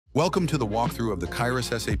Welcome to the walkthrough of the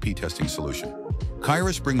Qyrus SAP testing solution.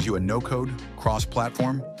 Qyrus brings you a no-code,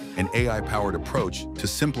 cross-platform, and AI-powered approach to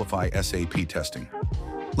simplify SAP testing.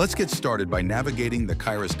 Let's get started by navigating the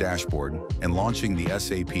Qyrus dashboard and launching the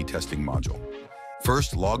SAP testing module.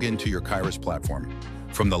 First, log into your Qyrus platform.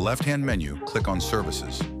 From the left-hand menu, click on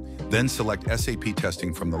Services. Then select SAP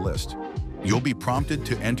Testing from the list. You'll be prompted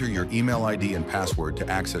to enter your email ID and password to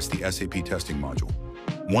access the SAP testing module.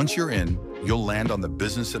 Once you're in, you'll land on the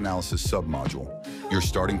Business Analysis submodule, your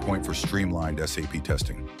starting point for streamlined SAP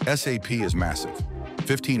testing. SAP is massive.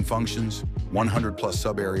 15 functions, 100+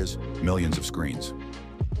 sub-areas, millions of screens.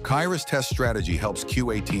 Qyrus Test Strategy helps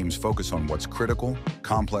QA teams focus on what's critical,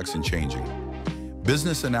 complex, and changing.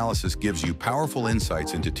 Business Analysis gives you powerful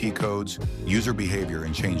insights into T-codes, user behavior,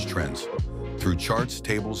 and change trends through charts,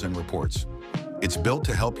 tables, and reports. It's built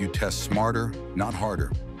to help you test smarter, not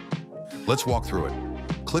harder. Let's walk through it.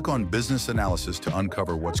 Click on Business Analysis to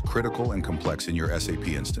uncover what's critical and complex in your SAP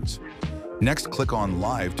instance. Next, click on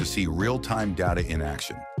Live to see real-time data in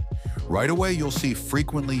action. Right away, you'll see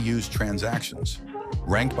frequently used transactions,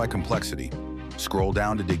 ranked by complexity. Scroll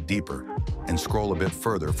down to dig deeper, and scroll a bit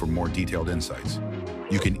further for more detailed insights.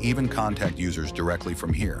 You can even contact users directly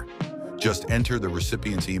from here. Just enter the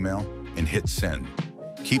recipient's email and hit Send.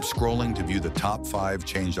 Keep scrolling to view the top 5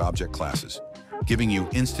 changed object classes, giving you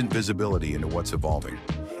instant visibility into what's evolving.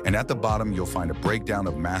 And at the bottom, you'll find a breakdown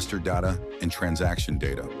of master data and transaction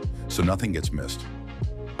data, so nothing gets missed.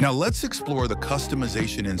 Now let's explore the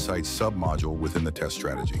Customization Insights submodule within the test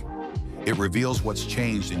strategy. It reveals what's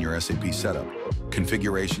changed in your SAP setup,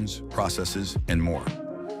 configurations, processes, and more.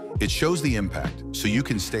 It shows the impact, so you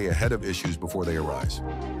can stay ahead of issues before they arise.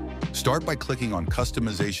 Start by clicking on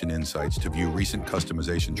Customization Insights to view recent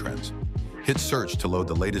customization trends. Hit Search to load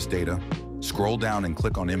the latest data, scroll down and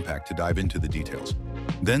click on Impact to dive into the details.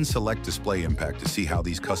 Then select Display Impact to see how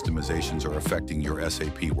these customizations are affecting your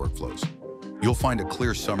SAP workflows. You'll find a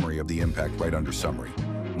clear summary of the impact right under Summary.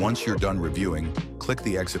 Once you're done reviewing, click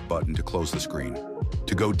the Exit button to close the screen.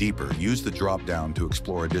 To go deeper, use the drop-down to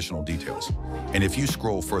explore additional details. And if you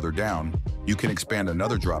scroll further down, you can expand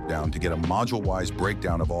another drop-down to get a module-wise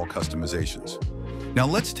breakdown of all customizations. Now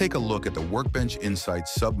let's take a look at the Workbench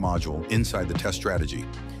Insights submodule inside the test strategy.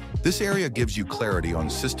 This area gives you clarity on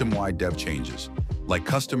system-wide dev changes, like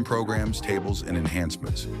custom programs, tables, and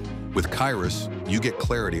enhancements. With Qyrus, you get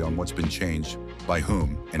clarity on what's been changed, by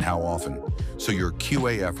whom, and how often, so your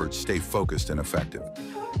QA efforts stay focused and effective.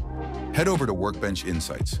 Head over to Workbench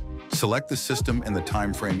Insights. Select the system and the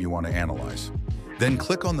time frame you want to analyze. Then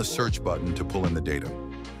click on the Search button to pull in the data.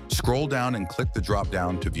 Scroll down and click the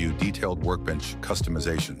drop-down to view detailed Workbench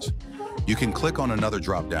customizations. You can click on another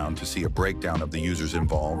drop-down to see a breakdown of the users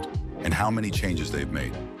involved and how many changes they've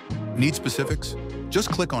made. Need specifics?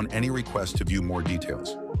 Just click on any request to view more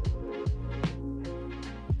details.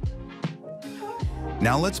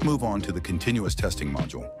 Now let's move on to the Continuous Testing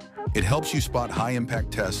module. It helps you spot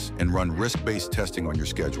high-impact tests and run risk-based testing on your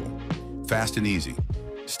schedule. Fast and easy.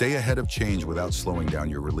 Stay ahead of change without slowing down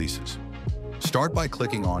your releases. Start by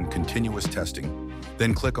clicking on Continuous Testing,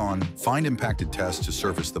 then click on Find Impacted Tests to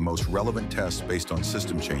surface the most relevant tests based on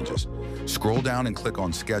system changes. Scroll down and click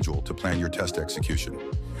on Schedule to plan your test execution.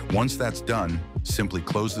 Once that's done, simply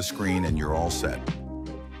close the screen and you're all set.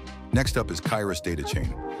 Next up is Qyrus Data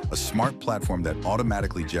Chain, a smart platform that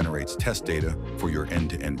automatically generates test data for your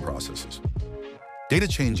end-to-end processes. Data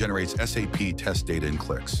Chain generates SAP test data in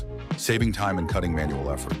clicks, saving time and cutting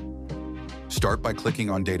manual effort. Start by clicking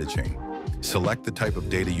on Data Chain. Select the type of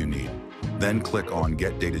data you need, then click on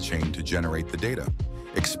Get Data Chain to generate the data.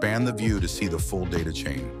 Expand the view to see the full data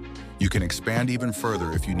chain. You can expand even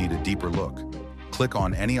further if you need a deeper look. Click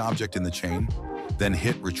on any object in the chain, then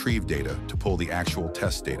hit Retrieve Data to pull the actual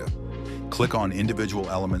test data. Click on individual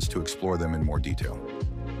elements to explore them in more detail.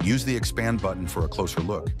 Use the Expand button for a closer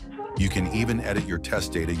look. You can even edit your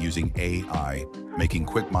test data using AI, making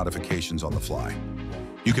quick modifications on the fly.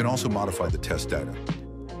 You can also modify the test data.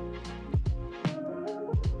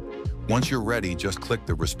 Once you're ready, just click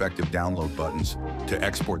the respective download buttons to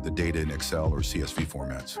export the data in Excel or CSV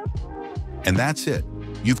formats. And that's it.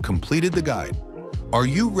 You've completed the guide. Are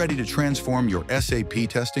you ready to transform your SAP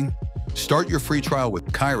testing? Start your free trial with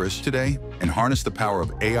Qyrus today and harness the power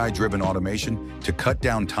of AI-driven automation to cut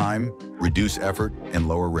down time, reduce effort, and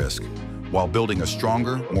lower risk, while building a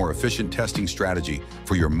stronger, more efficient testing strategy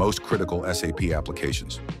for your most critical SAP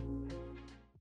applications.